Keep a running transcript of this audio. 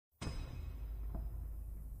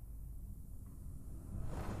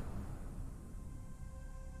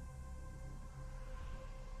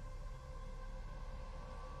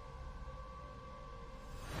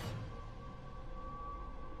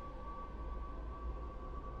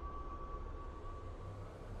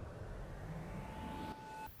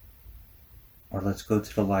or let's go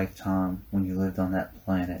to the lifetime when you lived on that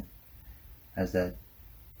planet as that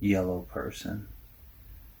yellow person.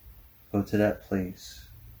 Go to that place,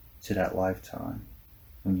 to that lifetime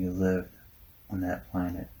when you lived on that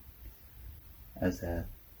planet as that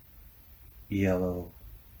yellow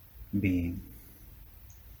being.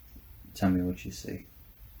 Tell me what you see.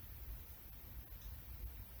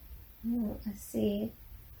 I see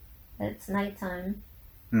that it's nighttime,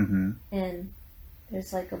 Mm-hmm. and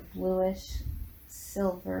there's like a bluish,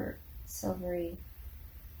 silvery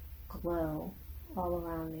glow all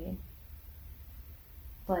around me.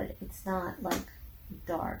 But it's not like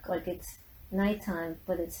dark. Like it's nighttime,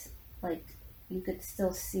 but it's like you could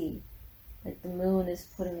still see. Like the moon is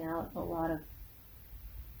putting out a lot of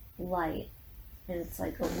light, and it's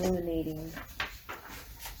like illuminating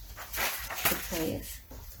the place.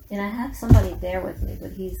 And I have somebody there with me,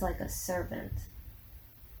 but he's like a servant.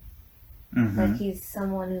 Mm-hmm. Like he's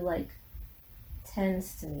someone who like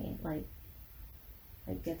tends to me, like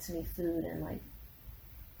gets me food and like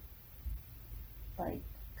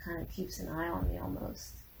kind of keeps an eye on me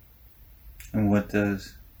almost. And what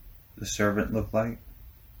does the servant look like?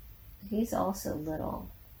 He's also little.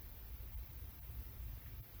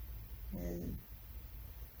 And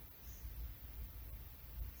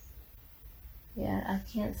yeah, I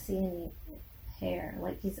can't see any hair.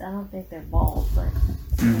 Like I don't think they're bald, but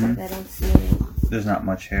like I don't see any. There's not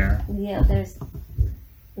much hair. Yeah, there's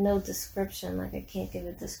no description. Like I can't give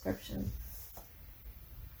a description.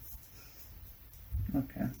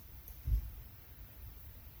 Okay.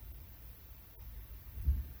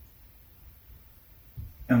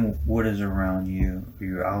 And what is around you? Are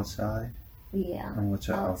you outside? Yeah, And what's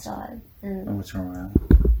outside. And what's around?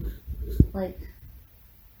 Like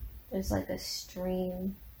there's like a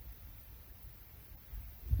stream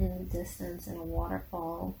in the distance and a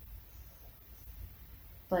waterfall.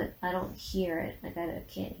 But I don't hear it. Like I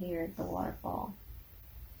can't hear the waterfall.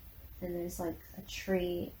 And there's like a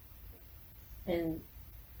tree, and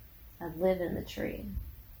I live in the tree.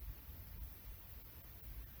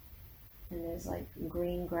 And there's like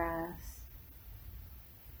green grass,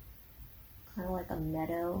 kind of like a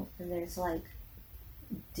meadow, and there's like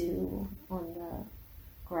dew on the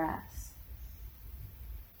grass,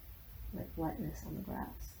 like wetness on the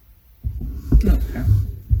grass. Okay.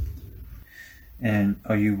 And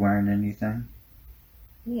are you wearing anything?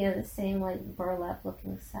 Yeah, the same like burlap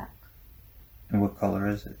looking sack. And what color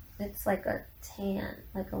is it? It's like a tan,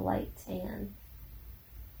 like a light tan.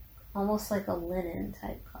 Almost like a linen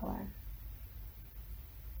type color.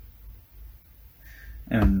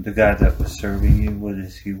 And the guy that was serving you, what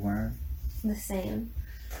is he wearing? The same.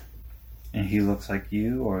 And he looks like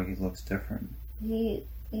you, or he looks different? He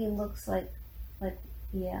looks like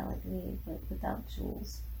me, but without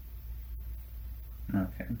jewels.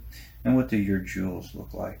 Okay. And what do your jewels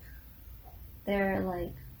look like? They're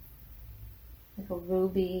like a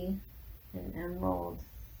ruby, an emerald.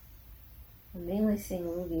 I'm mainly seeing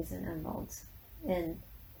rubies and emeralds, and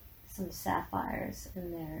some sapphires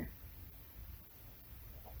in there,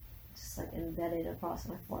 just like embedded across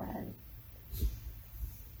my forehead.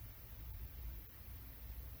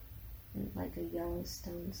 And like a yellow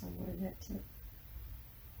stone somewhere in there too.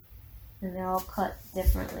 And they're all cut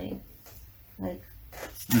differently. Like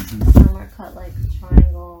some are cut like a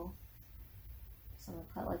triangle, some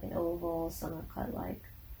are cut like an oval, some are cut like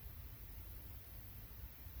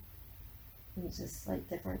just like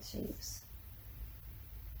different shapes.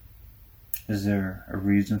 Is there a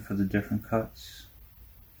reason for the different cuts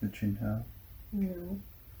that you know? No.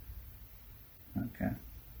 Okay.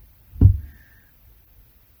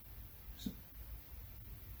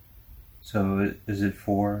 So is it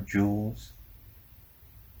 4 jewels?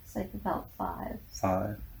 It's like about 5.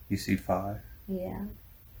 5? You see 5? Yeah.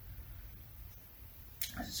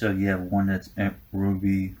 So you have one that's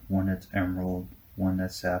ruby, one that's emerald, one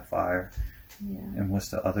that's sapphire. Yeah. And what's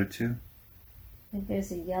the other 2? I think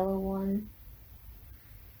there's a yellow one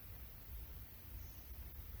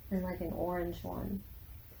and like an orange one.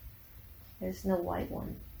 There's no white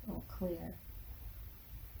one. All clear.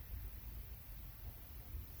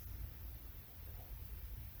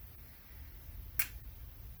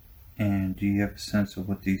 And do you have a sense of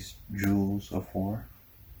what these jewels are for?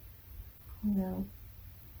 No.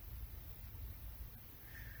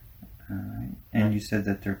 Alright. And you said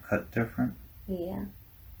that they're cut different? Yeah.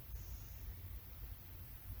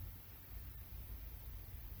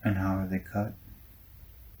 And how are they cut?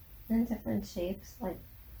 In different shapes. Like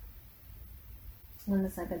one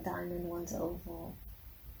is like a diamond, one's oval.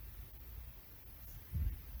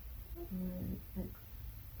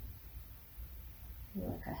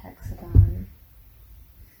 Like a hexagon.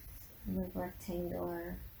 And like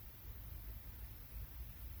rectangular.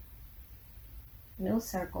 No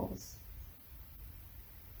circles.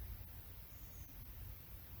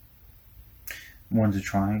 One's a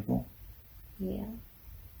triangle. Yeah.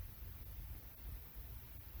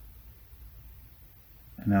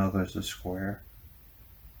 And the other's a square.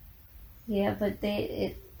 Yeah, but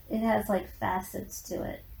it has like facets to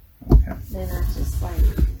it. Okay. They're not just like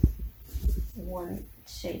one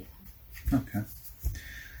shape. Okay.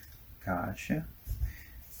 Gotcha.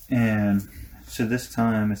 And so this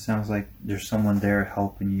time it sounds like there's someone there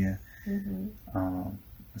helping you. Mm-hmm.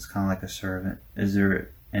 It's kind of like a servant. Is there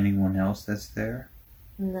anyone else that's there?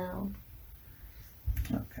 No.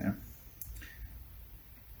 Okay.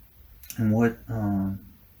 And what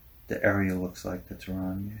the area looks like that's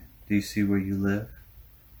around you? Do you see where you live?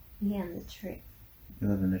 Yeah, in the tree. You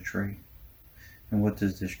live in a tree. And what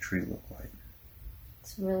does this tree look like?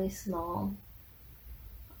 It's really small.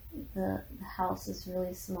 The house is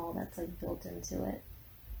really small. That's like built into it.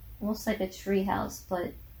 Almost like a tree house,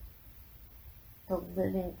 but the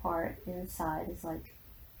living part inside is like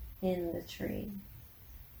in the tree.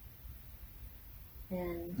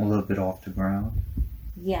 And A little bit off the ground?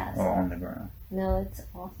 yes. Or on the ground? No, it's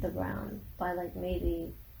off the ground by like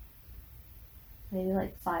maybe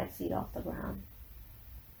like 5 feet off the ground.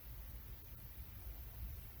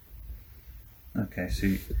 Okay,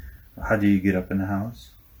 so how do you get up in the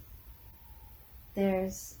house?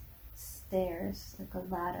 There's stairs, like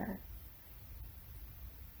a ladder.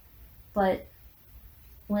 But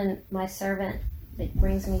when my servant like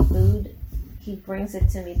brings me food, he brings it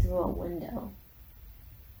to me through a window.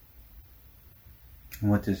 And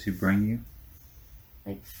what does he bring you?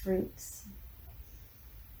 Like fruits.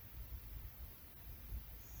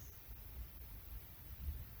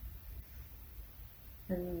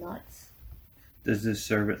 And nuts. Does this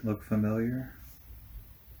servant look familiar?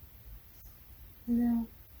 No.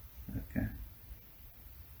 Okay.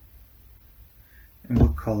 And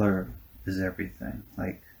what color is everything?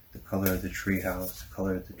 Like the color of the tree house, the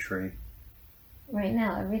color of the tree? Right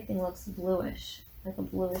now everything looks bluish, like a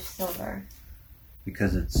bluish silver.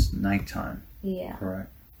 Because it's nighttime, Yeah.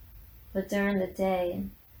 correct? But during the day,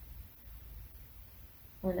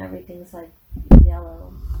 when everything's like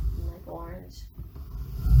yellow and like orange,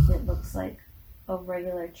 it looks like a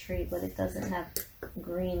regular tree, but it doesn't have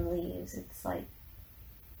green leaves. It's like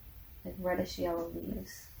reddish yellow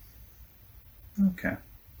leaves. Okay.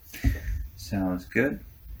 Sounds good.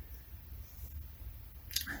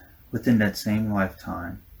 Within that same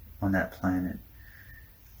lifetime on that planet,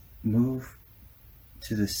 move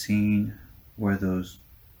to the scene where those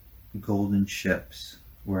golden ships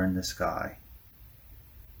were in the sky.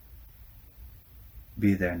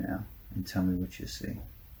 Be there now and tell me what you see.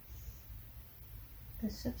 The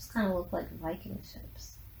ships kind of look like Viking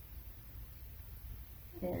ships.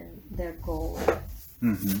 And they're gold.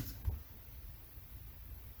 Mm-hmm.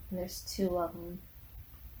 And there's 2 of them.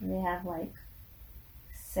 And they have like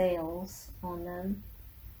sails on them.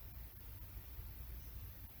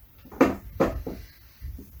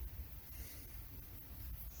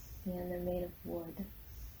 And they're made of wood.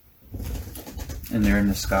 And they're in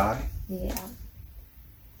the sky? Yeah.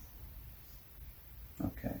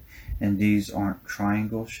 Okay. And these aren't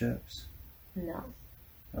triangle ships? No.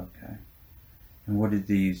 Okay. And what are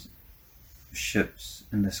these ships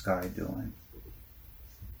in the sky doing?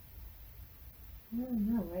 I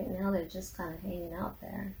don't know. Right now they're just kind of hanging out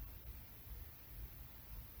there.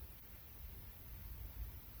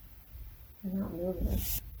 They're not moving.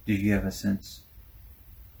 Do you have a sense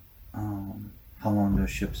how long those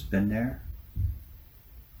ships been there?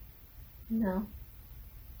 No.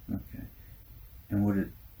 Okay.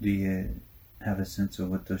 And do you have a sense of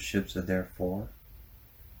what those ships are there for?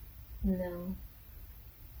 No.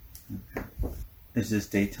 Okay. Is this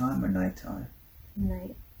daytime or nighttime?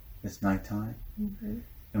 Night. It's nighttime? Mm-hmm.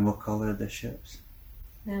 And what color are the ships?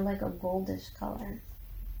 They're like a goldish color.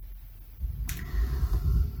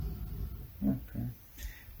 Okay.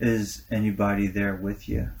 Is anybody there with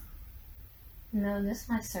you? No, this is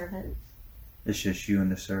my servant. It's just you and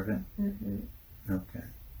the servant? Mm-hmm. Okay.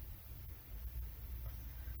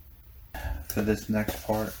 For this next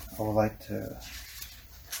part, I would like to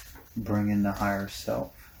bring in the higher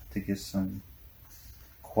self to get some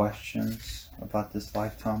questions about this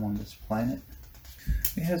lifetime on this planet.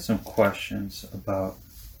 We had some questions about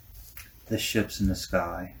the ships in the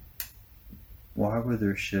sky. Why were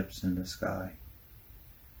there ships in the sky?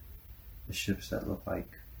 The ships that look like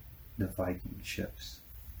the Viking ships.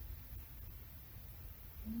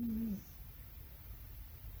 Mm-hmm.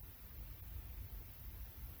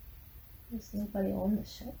 There's nobody on the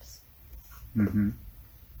ships. Mm-hmm.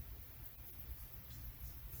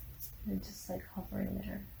 and just like hovering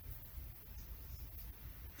there.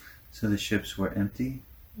 So the ships were empty?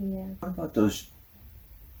 Yeah. What about those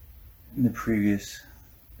in the previous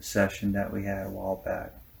session that we had a while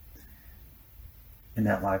back? In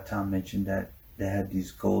that lifetime mentioned that they had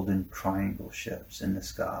these golden triangle ships in the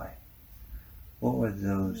sky. What were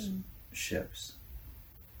those ships?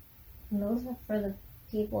 And those are for the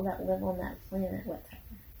people that live on that planet with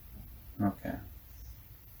her. Okay.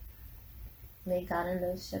 They got in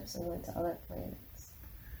those ships and went to other planets.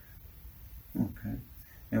 Okay.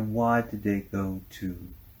 And why did they go to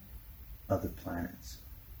other planets?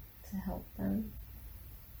 To help them.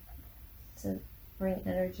 To bring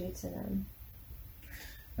energy to them.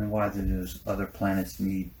 And why do those other planets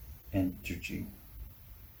need energy?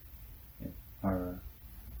 Or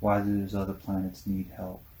why do those other planets need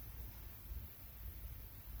help?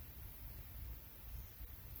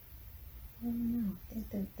 I don't know. I think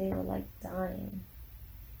that they were like dying.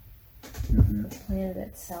 Mm-hmm. The planet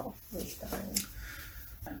itself was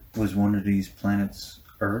dying. Was one of these planets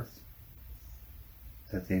Earth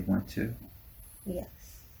that they went to? Yes.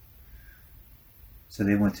 So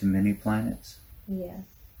they went to many planets? Yeah.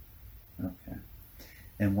 Okay.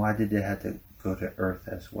 And why did they have to go to Earth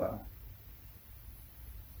as well?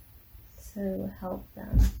 To help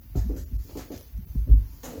them.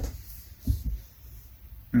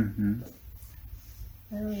 Mm-hmm.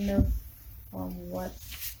 I don't know what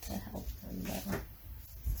to help them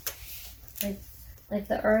though. Like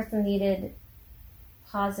the Earth needed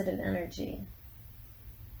positive energy.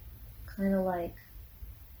 Kind of like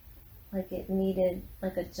it needed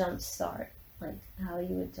like a jump start, like how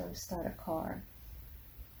you would jump start a car.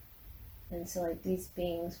 And so like these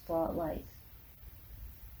beings brought like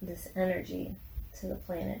this energy to the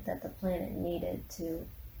planet that the planet needed to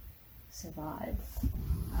survive.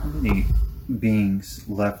 How many beings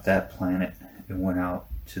left that planet and went out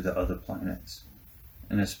to the other planets?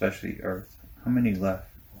 And especially Earth. How many left?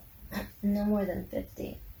 No more than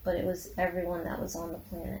 50, but it was everyone that was on the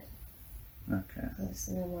planet. Okay. It was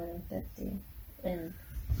no more than 50. And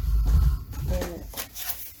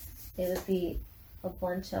it would be a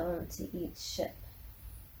bunch of them to each ship.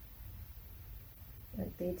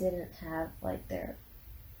 Like they didn't have like their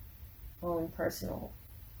own personal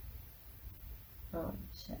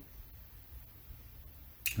ship.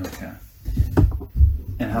 Okay.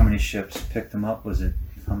 And how many ships picked them up? Was it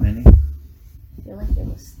how many? I feel like it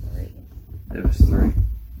was 3. There was 3.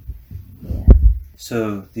 Yeah.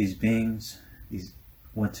 So these beings,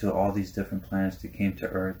 went to all these different planets that came to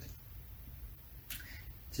Earth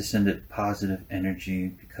to send it positive energy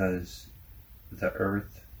because the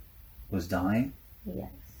Earth was dying.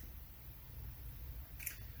 Yes.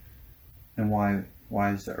 And why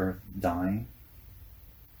is the Earth dying?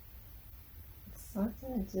 It's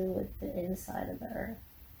something to do with the inside of the Earth.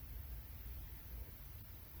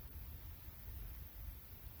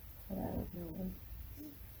 But I don't know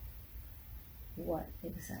what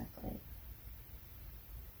exactly.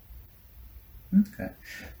 Okay.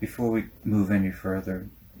 Before we move any further,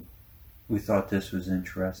 we thought this was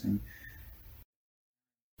interesting.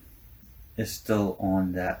 It's still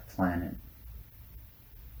on that planet.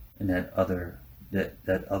 And that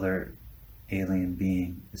other alien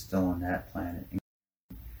being is still on that planet. And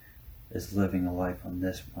is living a life on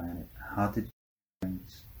this planet. How did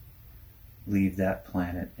humans leave that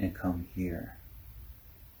planet and come here?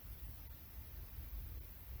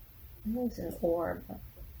 It was an orb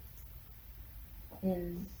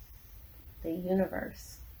in the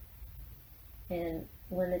universe. And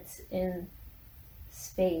when it's in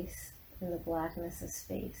space, in the blackness of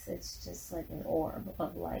space, it's just like an orb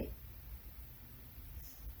of light.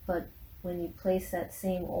 But when you place that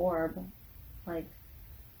same orb, like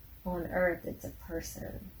on Earth, it's a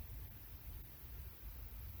person.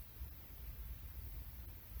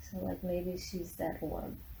 So like maybe she's that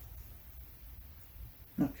orb.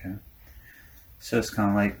 Okay. So it's kind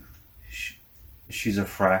of like she's a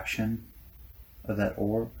fraction of that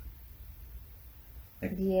orb?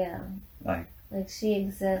 Yeah. Like she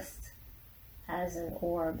exists as an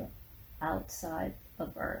orb outside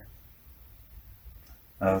of Earth.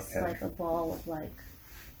 okay. It's like a ball of like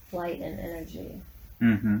light and energy.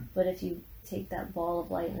 Mm-hmm. But if you take that ball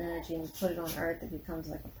of light and energy and put it on Earth, it becomes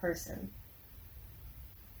like a person.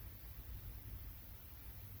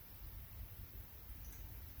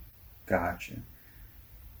 Gotcha.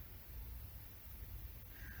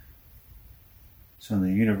 So in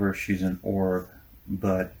the universe, she's an orb,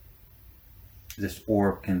 but this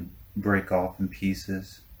orb can break off in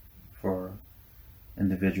pieces for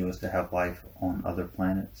individuals to have life on other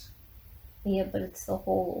planets. Yeah, but it's the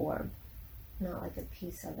whole orb, not like a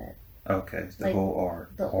piece of it. Okay, the Like, whole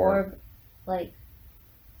orb. the orb, like,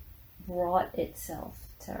 brought itself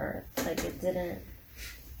to Earth. Like, it didn't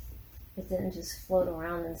just float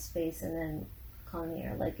around in space and then come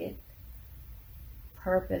here. Like, it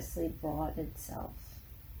purposely brought itself.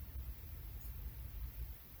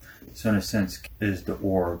 So in a sense, is the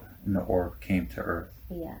orb, and the orb came to Earth.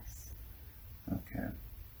 Yes. Okay.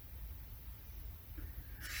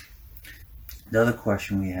 The other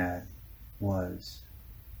question we had was,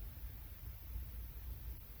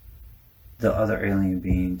 the other alien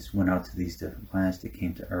beings went out to these different planets that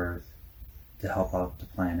came to Earth to help out the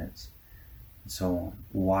planets and so on.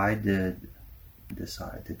 Why did they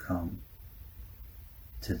decide to come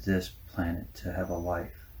to this planet to have a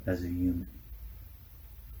life as a human?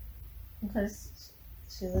 Because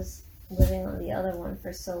she was living on the other one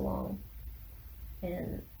for so long,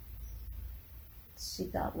 and she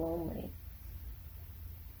got lonely.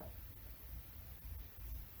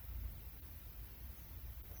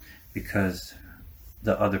 Because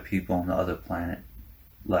the other people on the other planet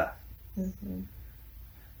left. Mm-hmm.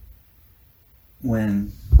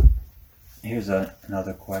 Here's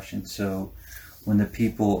another question. So when the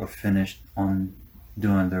people are finished on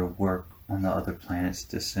doing their work on the other planets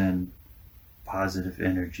to send positive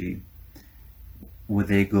energy, would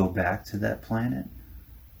they go back to that planet?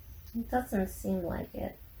 It doesn't seem like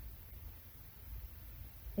it.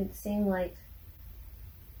 It seemed like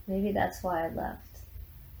maybe that's why I left.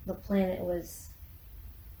 The planet was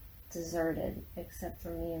deserted except for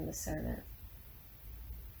me and the servant.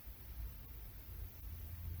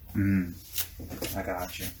 I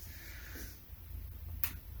got you.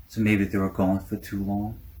 So maybe they were gone for too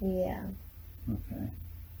long? Yeah. Okay.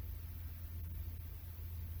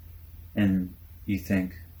 And you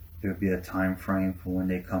think there would be a time frame for when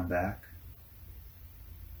they come back?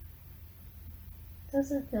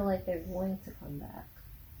 Doesn't feel like they're going to come back.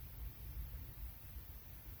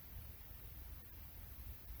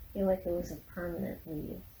 I feel like it was a permanent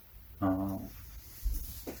leave. Oh.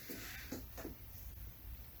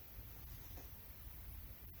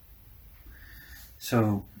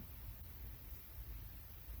 So,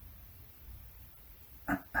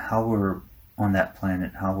 how were, on that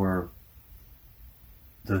planet, how were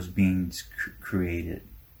those beings created?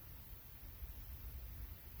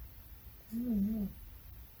 I don't know.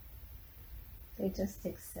 They just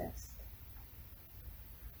exist.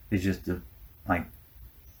 They just, like,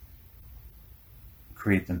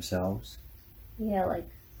 create themselves? Yeah, like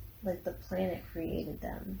the planet created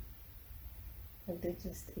them. Like, they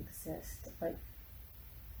just exist. Like,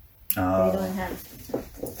 they don't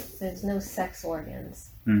have, there's no sex organs.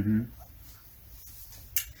 Mm-hmm.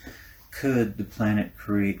 Could the planet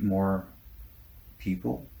create more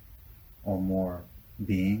people or more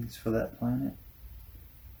beings for that planet?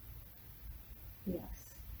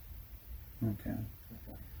 Yes. Okay.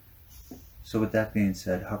 So with that being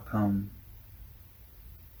said, how come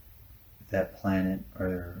that planet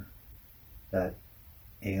or that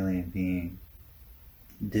alien being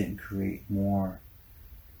didn't create more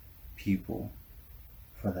people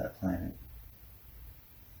for that planet?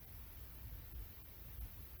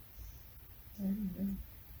 I don't know.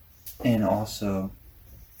 And also,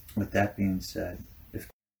 with that being said, if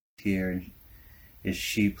here, is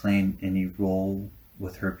she playing any role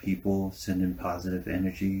with her people sending positive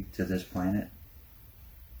energy to this planet?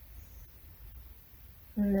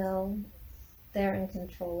 No, they're in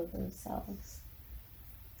control of themselves.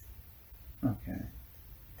 Okay.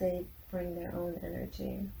 They bring their own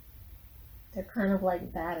energy. They're kind of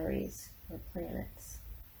like batteries for planets.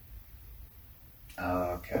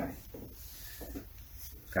 Oh, okay.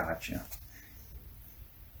 Gotcha.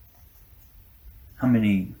 How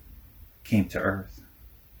many came to Earth?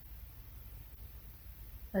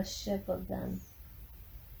 A ship of them.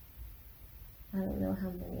 I don't know how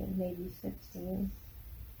many, maybe 15,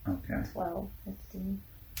 Okay. 12, 15.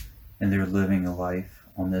 And they're living a life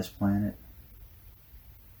on this planet?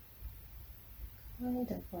 Kind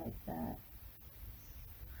of like that.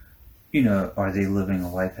 You know, are they living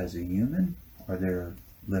a life as a human, or they're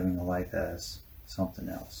living a life as something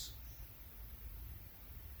else?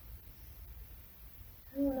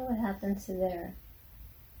 I don't know what happened to their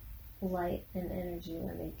light and energy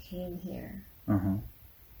when they came here. Uh-huh.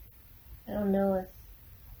 I don't know if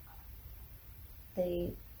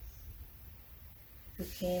they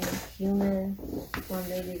became human or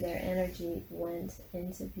maybe their energy went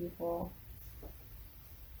into people.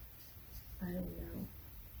 I don't know.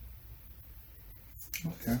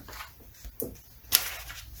 Okay.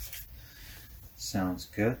 Sounds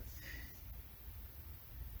good.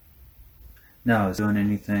 Now, is doing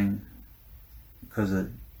anything, because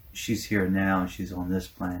she's here now and she's on this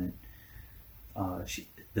planet,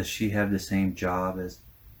 Does she have the same job as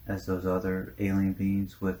those other alien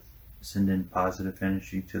beings with sending positive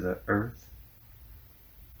energy to the Earth?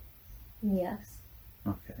 Yes.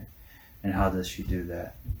 Okay. And how does she do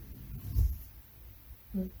that?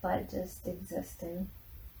 By just existing.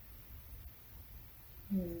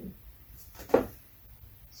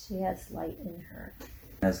 She has light in her.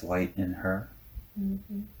 Has light in her?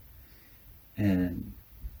 Mm-hmm. And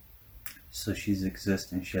so she's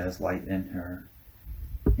existing, she has light in her.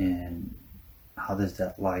 And how does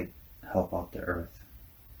that light help out the Earth?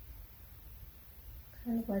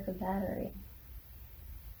 Kind of like a battery.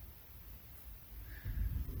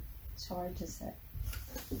 Charges it.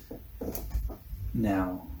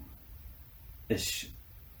 Now, if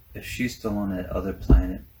she's still on that other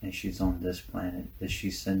planet and she's on this planet, is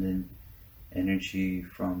she sending energy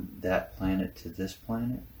from that planet to this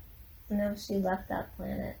planet? No, she left that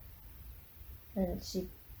planet. And she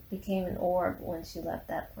became an orb when she left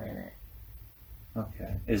that planet.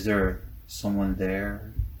 Okay. Is there someone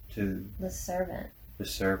there to... The servant. The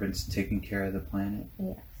servant's taking care of the planet?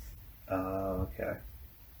 Yes. Okay.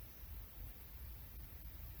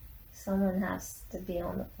 Someone has to be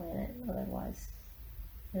on the planet, otherwise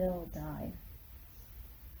it'll die.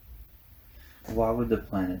 Why would the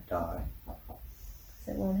planet die? Because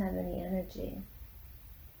it won't have any energy.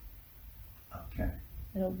 Okay.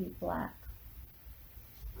 It'll be black.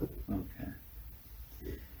 Okay.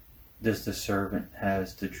 Does the servant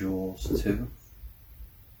has the jewels too?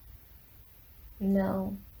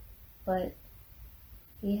 No, but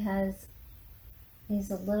he's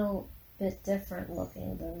a little bit different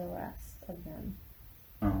looking than the rest of them.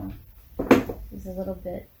 He's a little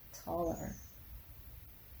bit taller.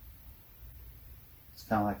 It's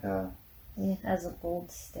kind of like a... He has a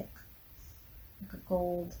gold stick. Like a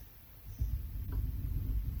gold...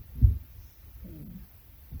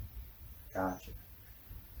 Gotcha.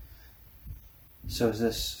 So is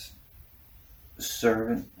this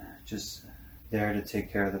servant just there to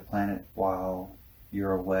take care of the planet while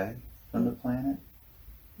you're away from the planet?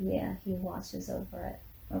 Yeah, he watches over it.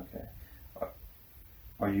 Okay.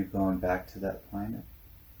 Are you going back to that planet?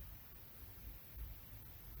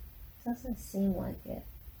 Doesn't seem like it.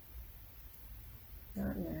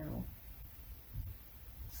 Not now.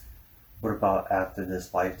 What about after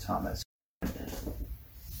this lifetime?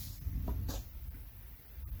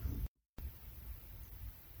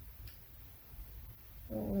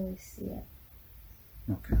 Don't really see it.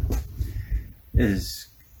 Okay. Is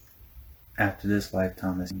after this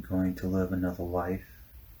lifetime is going to live another life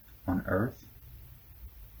on Earth?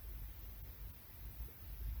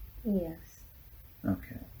 Yes.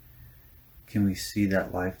 Okay. Can we see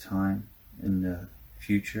that lifetime in the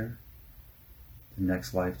future? The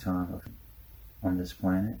next lifetime on this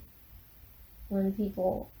planet? When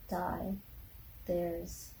people die, they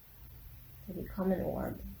become an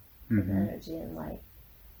orb of energy and light.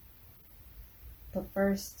 But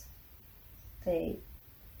first, they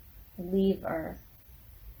leave Earth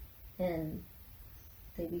and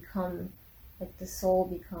they become, like the soul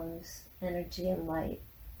becomes energy and light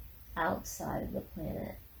outside of the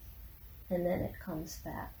planet, and then it comes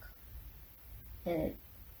back and it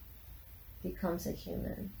becomes a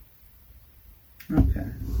human. Okay.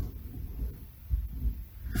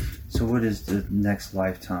 So what is the next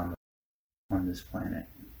lifetime on this planet?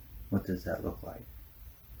 What does that look like?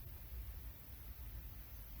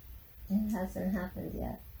 It hasn't happened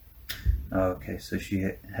yet. Okay, so she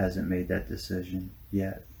hasn't made that decision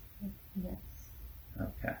yet? Yes.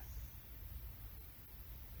 Okay.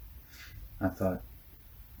 I thought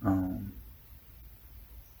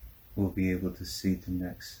we'll be able to see the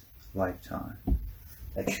next lifetime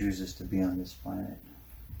that chooses to be on this planet.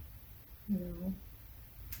 No.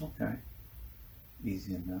 Okay.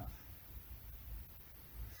 Easy enough.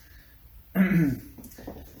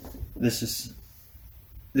 This is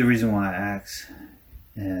the reason why I ask,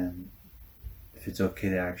 and if it's okay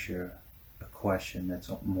to ask you a question that's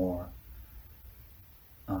more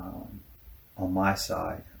on my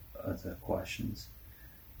side of the questions.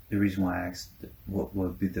 The reason why I asked what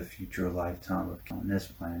would be the future lifetime of on this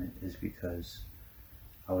planet is because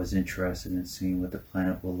I was interested in seeing what the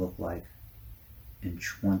planet will look like in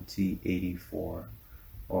 2084,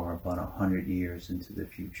 or about 100 years into the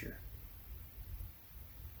future.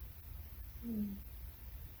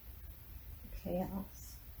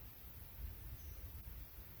 Chaos.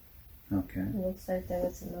 Okay. It looks like there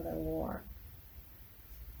was another war.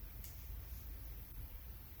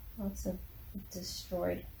 Lots of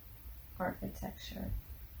destroyed architecture.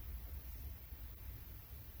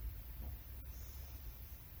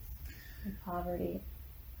 And poverty,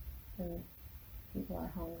 and people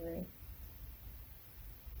are hungry.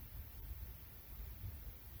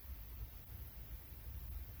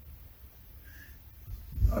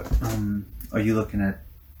 Are you looking at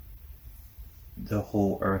the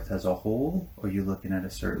whole Earth as a whole, or are you looking at a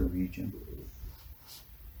certain region?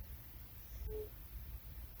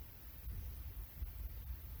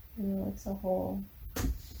 It's a whole.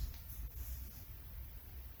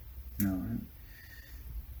 All right.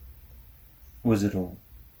 Was it a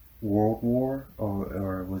world war,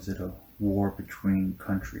 or was it a war between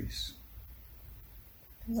countries?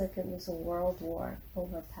 I feel like it was a world war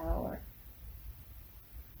over power.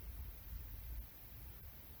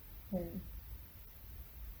 And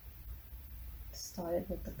it started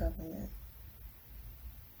with the government.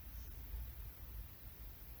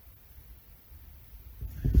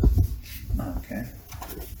 Okay.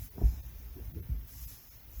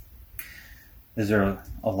 Is there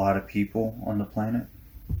a lot of people on the planet?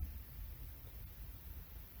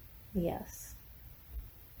 Yes.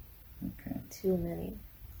 Okay. Too many.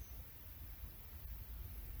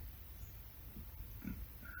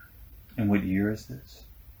 And what year is this?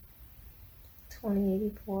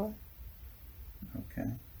 2084. Okay.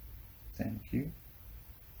 Thank you.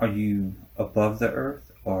 Are you above the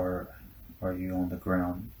Earth, or are you on the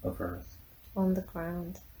ground of Earth? On the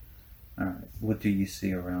ground. All right. What do you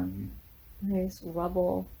see around you? There's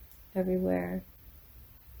rubble everywhere.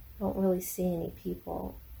 I don't really see any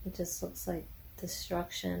people. It just looks like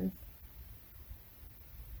destruction.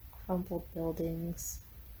 Crumpled buildings.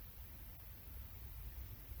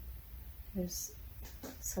 There's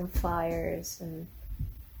some fires and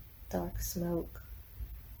dark smoke.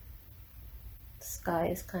 The sky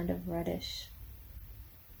is kind of reddish.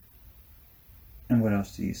 And what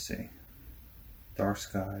else do you see? Dark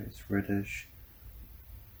skies, reddish.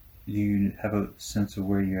 Do you have a sense of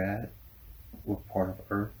where you're at? What part of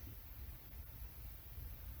Earth?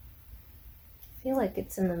 I feel like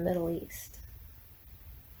it's in the Middle East.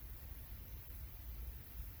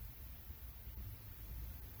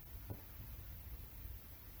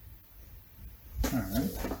 All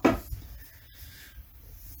right.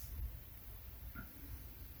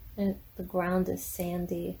 And the ground is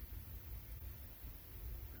sandy.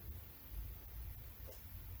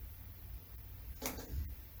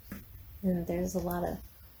 And there's a lot of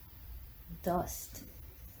dust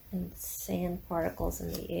and sand particles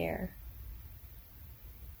in the air.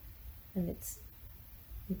 And it's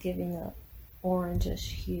giving a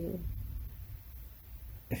orangish hue.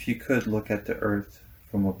 If you could look at the Earth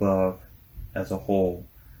from above as a whole,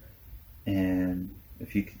 and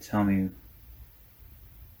if you could tell me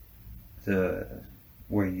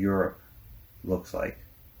where Europe looks like,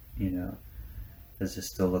 does it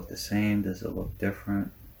still look the same? Does it look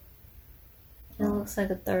different? It looks like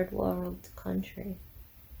a third world country.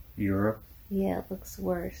 Europe? Yeah, it looks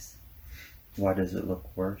worse. Why does it look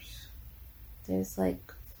worse? There's like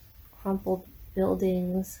crumpled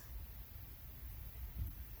buildings,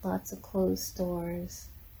 lots of closed stores.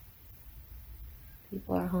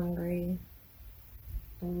 People are hungry.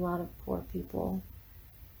 A lot of poor people.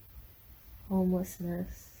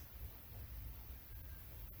 Homelessness.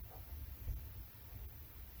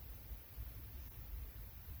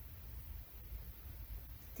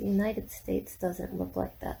 The United States doesn't look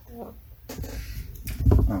like that though.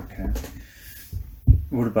 Okay.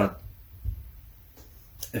 What about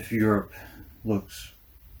if Europe looks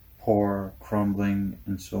poor, crumbling,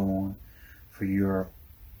 and so on? For Europe,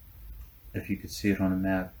 if you could see it on a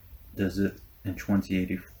map, does it, in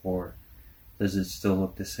 2084, does it still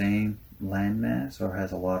look the same landmass, or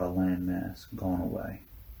has a lot of landmass gone away?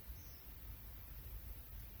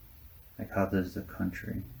 Like, how does the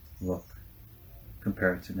country look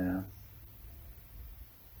compared to now?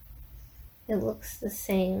 It looks the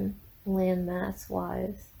same landmass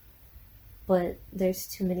wise, but there's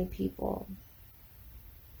too many people.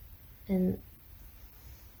 And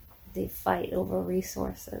they fight over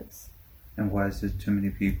resources. And why is there too many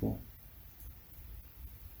people?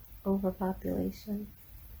 Overpopulation.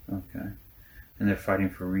 Okay. And they're fighting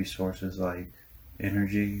for resources like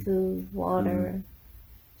energy, Food, water,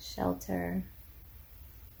 shelter.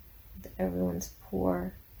 Everyone's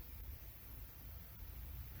poor.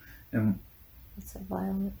 and It's a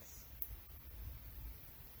violence.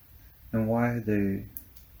 and why are they,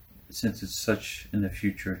 since it's such in the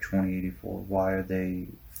future, 2084, why are they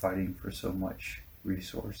fighting for so much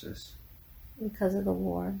resources? Because of the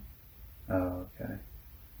war. Oh, okay.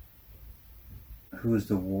 Who is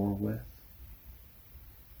the war with?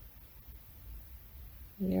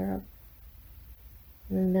 Europe.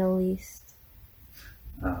 The Middle East.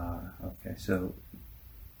 Okay, so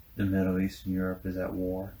the Middle East and Europe is at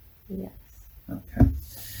war? Yes. Okay.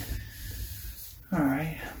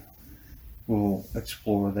 Alright. We'll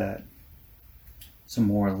explore that some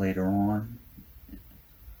more later on.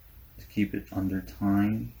 keep it under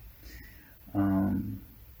time. How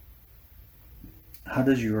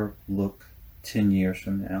does Europe look 10 years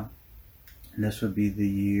from now? And this would be the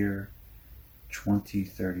year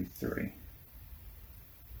 2033.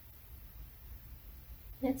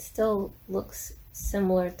 It still looks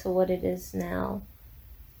similar to what it is now,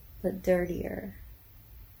 but dirtier.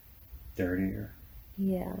 Dirtier?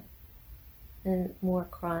 Yeah. And more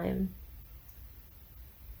crime.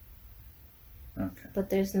 Okay. But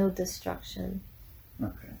there's no destruction.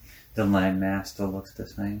 Okay. The landmass still looks the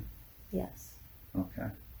same? Yes. Okay.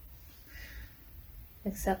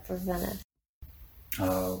 Except for Venice.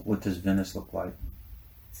 What does Venice look like?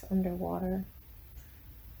 It's underwater.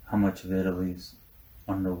 How much of Italy's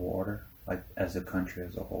underwater, like as a country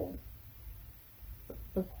as a whole?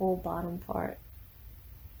 The whole bottom part.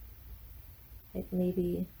 Like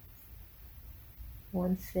maybe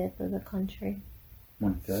 1/5 of the country.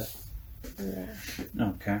 1/5? Yeah.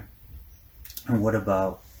 Okay. And what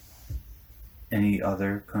about any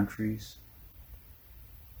other countries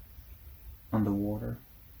underwater?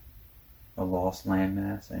 A lost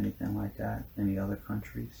landmass, anything like that? Any other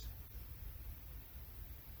countries?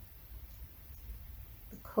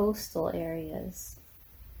 The coastal areas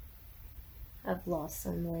have lost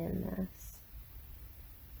some landmass.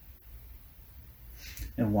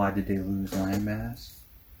 And why did they lose landmass?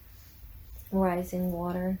 Rising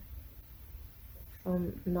water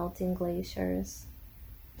from melting glaciers.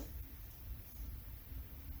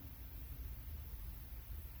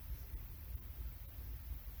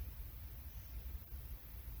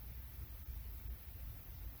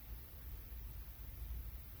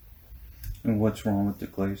 And what's wrong with the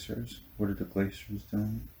glaciers? What are the glaciers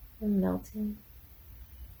doing? And melting.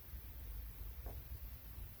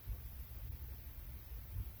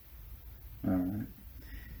 Alright.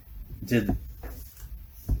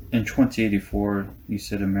 In 2084, you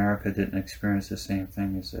said America didn't experience the same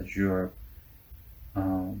thing as Europe.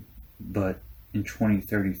 But in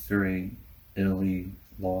 2033, Italy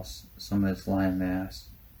lost some of its landmass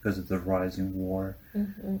because of the rising water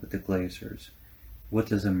with the glaciers. What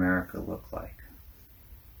does America look like?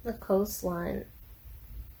 The coastline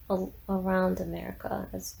around America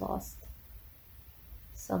has lost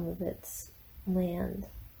some of its land.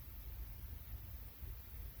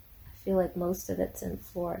 I feel like most of it's in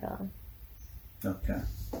Florida. Okay.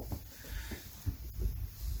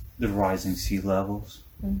 The rising sea levels.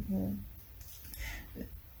 Mm-hmm.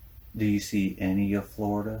 Do you see any of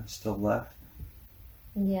Florida still left?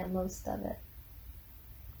 Yeah, most of it.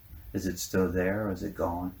 Is it still there or is it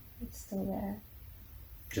gone? It's still there.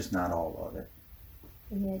 Just not all of it.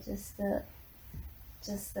 Yeah, just the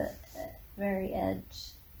very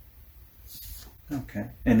edge.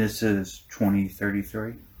 Okay. And this is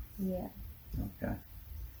 2033? Yeah. Okay.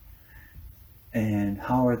 And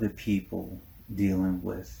how are the people dealing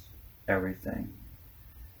with everything?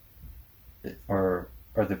 Are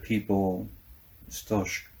the people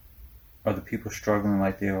struggling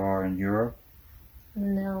like they are in Europe?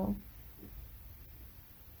 No,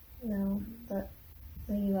 the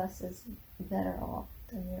U.S. is better off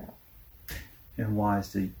than Europe. And why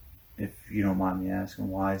is if you don't mind me asking,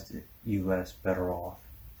 why is the U.S. better off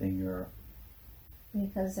than Europe?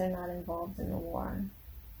 Because they're not involved in the war.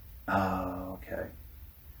 Ah, okay.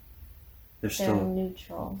 They're still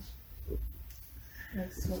neutral,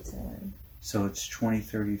 like Switzerland. So it's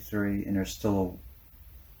 2033, and there's still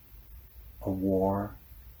a war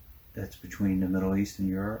that's between the Middle East and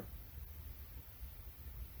Europe?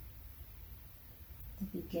 The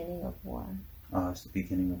beginning of war. Oh, it's the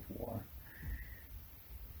beginning of war.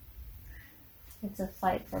 It's a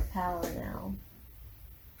fight for power now.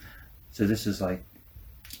 So this is like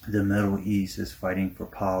the Middle East is fighting for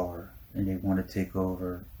power, and they want to take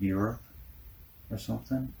over Europe or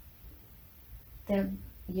something?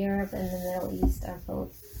 Europe and the Middle East are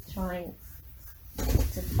both trying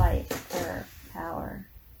to fight for power.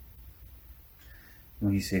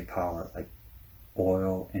 When you say power, like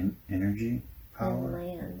oil and energy power? And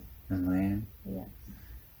land. And land? Yeah.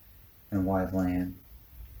 And why land?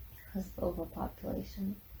 Because of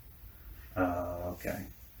overpopulation. Okay.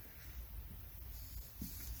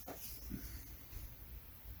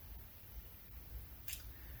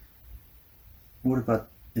 What about,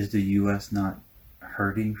 is the U.S. not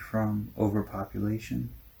hurting from overpopulation?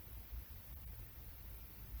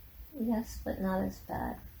 Yes, but not as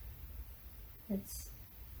bad.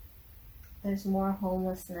 There's more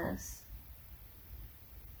homelessness,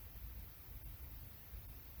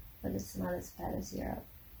 but it's not as bad as Europe.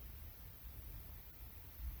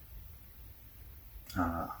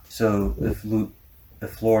 So if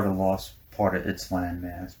Florida lost part of its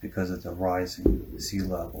landmass because of the rising sea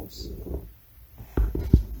levels.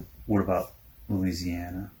 What about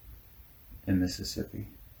Louisiana and Mississippi?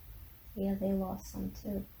 Yeah, they lost some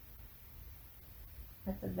too.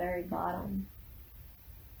 At the very bottom.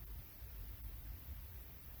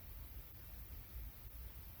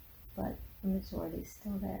 But the majority's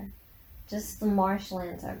still there. Just the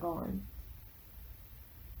marshlands are gone.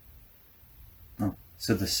 Oh,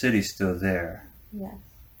 so the city's still there. Yes.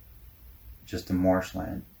 Just the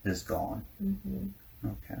marshland is gone. Mm-hmm.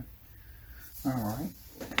 Okay. All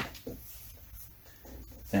right.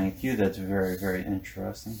 Thank you. That's very, very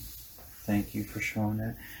interesting. Thank you for showing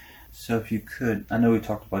that. So if you could, I know we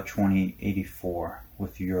talked about 2084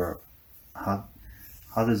 with Europe. How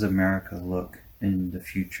does America look in the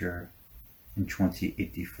future in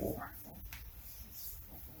 2084?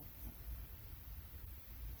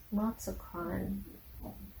 Lots of crime.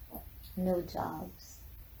 No jobs.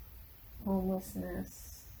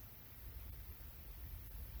 Homelessness.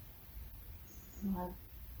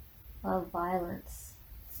 A lot of violence.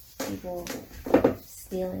 People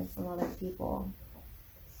stealing from other people.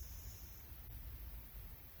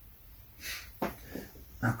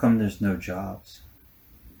 How come there's no jobs?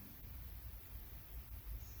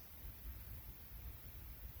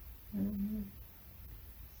 I don't know.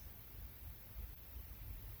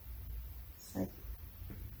 It's like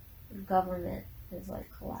the government is like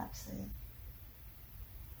collapsing.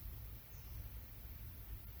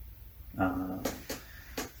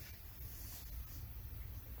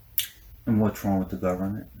 And what's wrong with the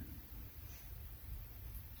government?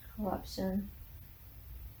 Corruption.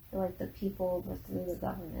 Like the people through the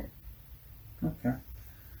government. Okay.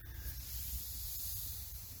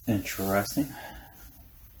 Interesting.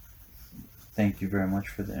 Thank you very much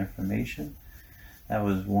for the information. That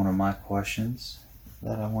was one of my questions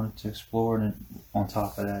that I wanted to explore. And on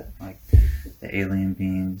top of that, like the alien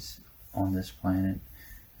beings on this planet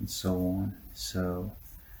and so on. So,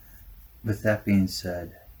 with that being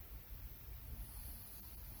said,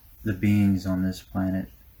 the beings on this planet,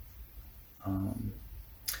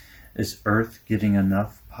 is Earth getting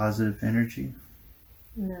enough positive energy?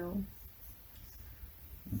 No.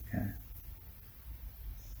 Okay.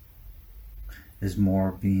 Is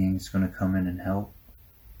more beings going to come in and help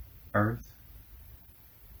Earth?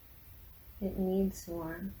 It needs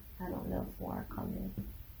more. I don't know if more are coming.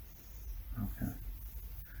 Okay.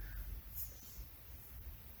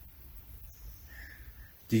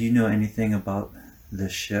 Do you know anything about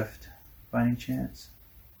this shift by any chance?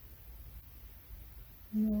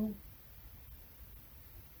 No.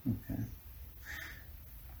 Okay.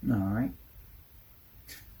 All right.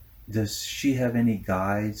 Does she have any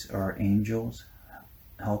guides or angels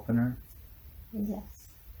helping her? Yes.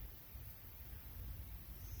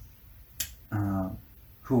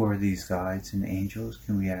 Who are these guides and angels?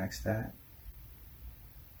 Can we ask that?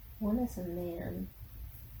 One is a man.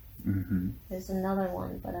 Mm-hmm. There's another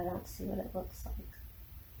one, but I don't see what it looks like.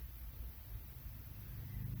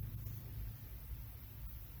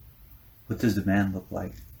 What does the man look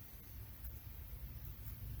like?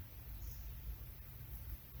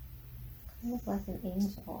 He looks like an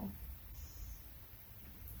angel.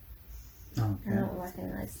 Okay. I don't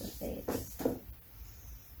recognize the face.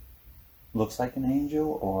 Looks like an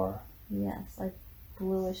angel, or Yes, like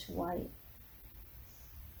bluish white.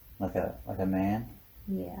 like a man?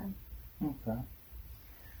 Yeah. Okay. But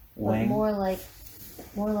Wing? more like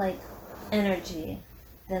energy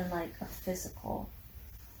than like a physical.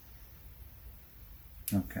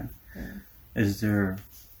 Okay. Yeah. Is there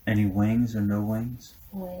any wings or no wings?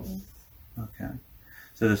 Wings. Okay.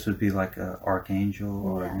 So this would be like an archangel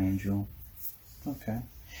or an Yes. angel? Okay.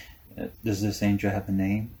 Does this angel have a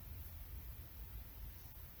name?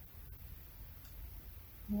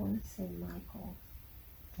 I want to say Michael.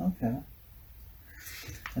 Okay.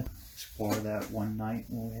 Let's explore that one night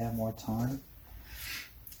when we have more time.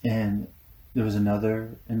 And there was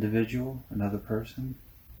another individual, another person?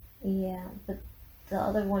 Yeah, but the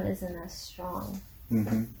other one isn't as strong.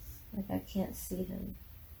 Mm-hmm. Like I can't see him.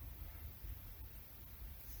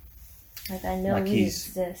 Like I know Like he he's-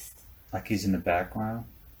 exists. Like he's in the background?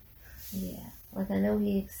 Yeah. Like I know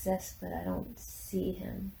he exists, but I don't see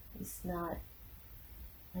him. He's not.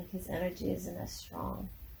 Like his energy isn't as strong.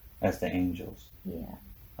 As the angels. Yeah.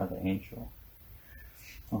 Or the angel.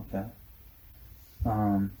 Okay.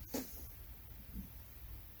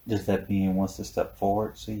 Does that being wants to step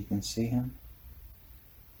forward so you can see him?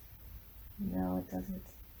 No, it doesn't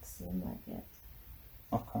seem like it.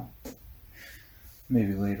 Okay.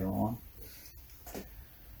 Maybe later on.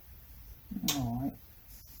 Alright.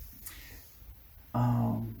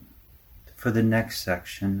 for the next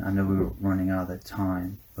section, I know we were running out of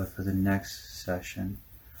time, but for the next session,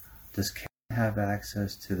 does Karen have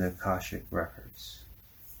access to the Akashic records?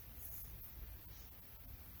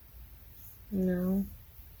 No.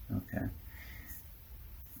 Okay.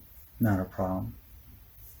 Not a problem.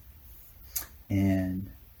 And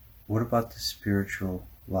what about the spiritual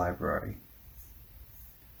library?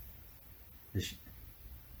 Is she...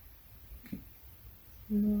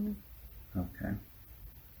 No. Okay.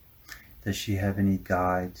 Does she have any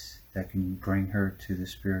guides that can bring her to the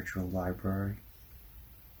spiritual library?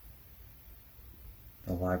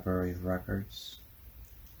 The library of records?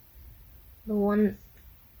 The one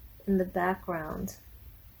in the background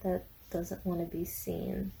that doesn't want to be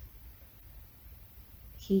seen.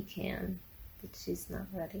 He can, but she's not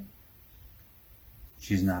ready.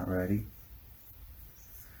 She's not ready?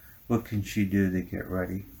 What can she do to get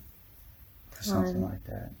ready for something like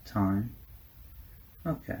that? Time?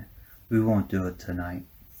 Okay. We won't do it tonight.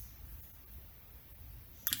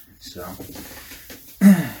 So,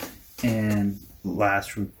 and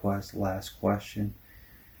last request, last question.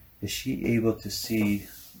 Is she able to see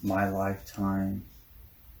my lifetime,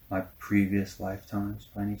 my previous lifetimes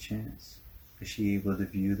by any chance? Is she able to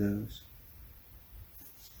view those?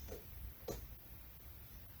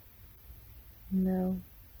 No.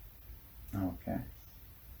 Okay.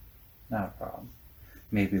 Not a problem.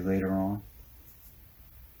 Maybe later on.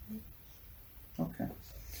 Okay.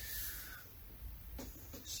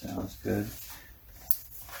 Sounds good.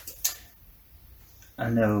 I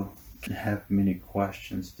know you have many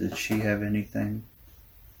questions. Did she have anything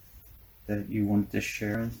that you wanted to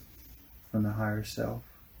share from the higher self?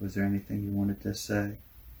 Was there anything you wanted to say?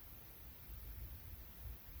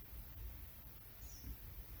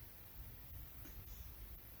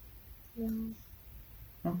 No.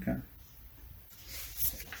 Okay.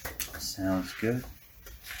 Sounds good.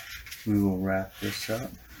 We will wrap this up.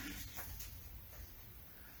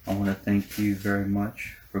 I want to thank you very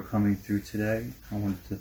much for coming through today. I want to